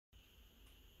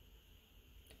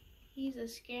He's a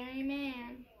scary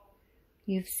man.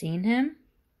 You've seen him?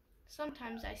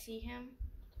 Sometimes I see him.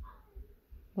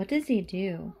 What does he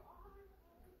do?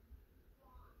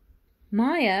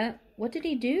 Maya, what did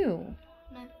he do?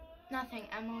 Nothing,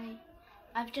 Emily.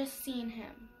 I've just seen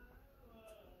him.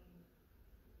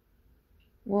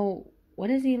 Well, what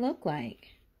does he look like?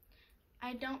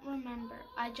 I don't remember.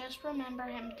 I just remember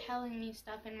him telling me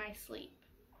stuff in my sleep.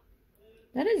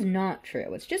 That is not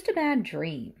true. It's just a bad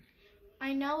dream.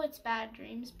 I know it's bad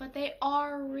dreams, but they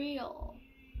are real.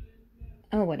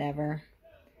 Oh, whatever.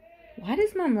 Why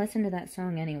does Mom listen to that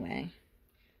song anyway?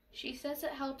 She says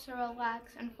it helps her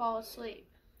relax and fall asleep.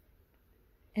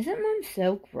 Isn't Mom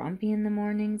so grumpy in the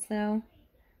mornings, though?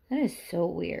 That is so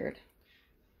weird.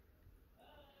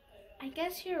 I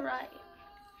guess you're right.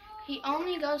 He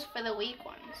only goes for the weak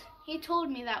ones. He told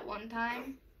me that one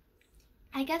time.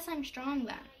 I guess I'm strong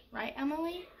then, right,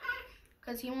 Emily?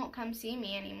 Because he won't come see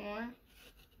me anymore.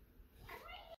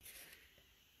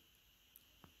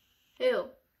 Who?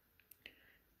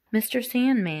 Mr.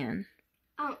 Sandman.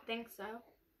 I don't think so.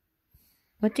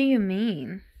 What do you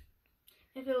mean?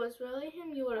 If it was really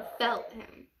him, you would have felt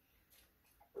him.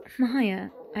 Maya,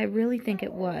 I really think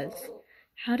it was.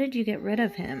 How did you get rid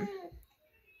of him?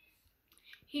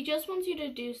 He just wants you to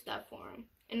do stuff for him.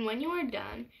 And when you are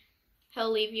done,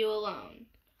 he'll leave you alone.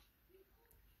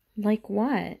 Like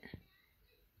what?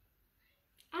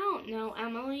 I don't know,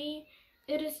 Emily.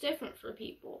 It is different for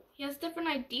people. He has different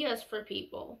ideas for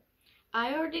people.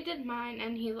 I already did mine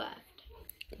and he left.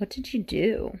 What did you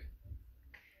do?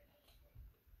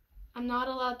 I'm not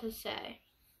allowed to say.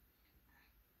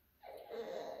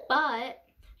 But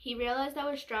he realized I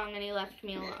was strong and he left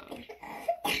me alone.